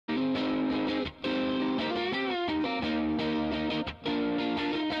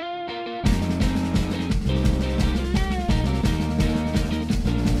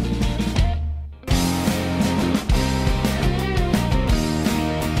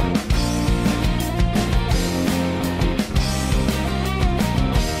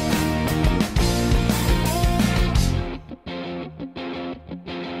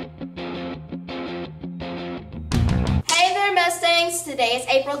Today is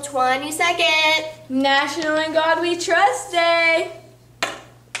April 22nd. National In God We Trust Day.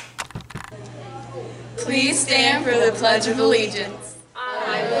 Please stand for the Pledge of Allegiance.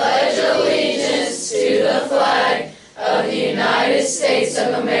 I pledge allegiance to the flag of the United States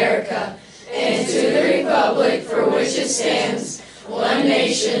of America and to the republic for which it stands, one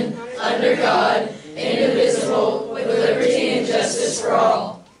nation, under God, indivisible, with liberty and justice for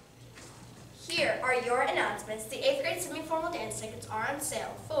all. Here are your announcements. The 8th grade semi-formal dance tickets are on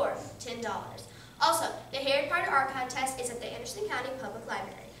sale for $10. Also, the Harry Potter Art Contest is at the Anderson County Public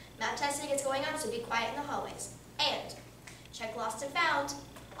Library. Map testing is going on, so be quiet in the hallways. And check Lost and Found.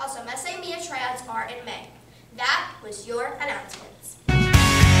 Also, Mustang Mia tryouts are in May. That was your announcements.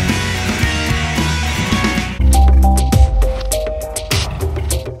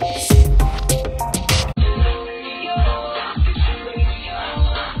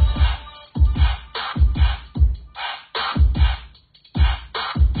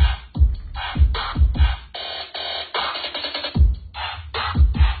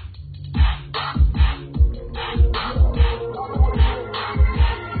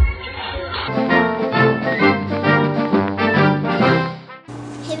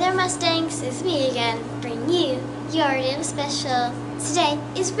 Mustangs, it's me again, bringing you your Riddle Special. Today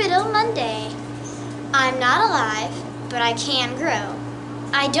is Riddle Monday. I'm not alive, but I can grow.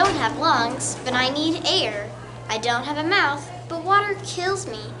 I don't have lungs, but I need air. I don't have a mouth, but water kills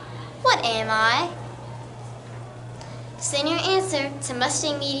me. What am I? Send your answer to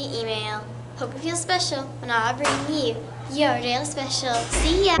Mustang Media email. Hope you feel special when I bring you your Riddle Special.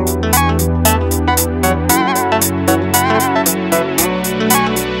 See ya!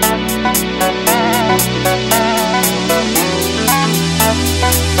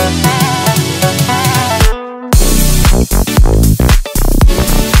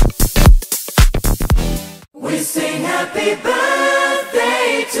 We sing happy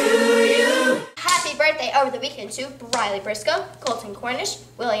birthday to you. Happy birthday over the weekend to Riley Briscoe, Colton Cornish,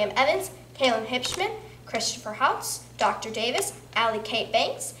 William Evans, Kaylin Hipschman, Christopher Houts, Dr. Davis, Allie Kate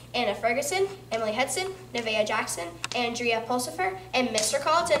Banks, Anna Ferguson, Emily Hudson, Nevaeh Jackson, Andrea Pulsifer, and Mr.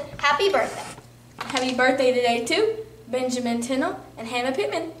 Carlton. Happy birthday. Happy birthday today to Benjamin Tinnell and Hannah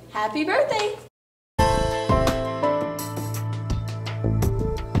Pittman. Happy birthday.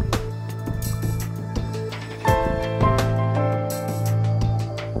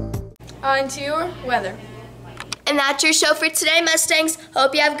 On to your weather. And that's your show for today, Mustangs.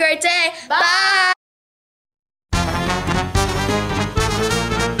 Hope you have a great day. Bye.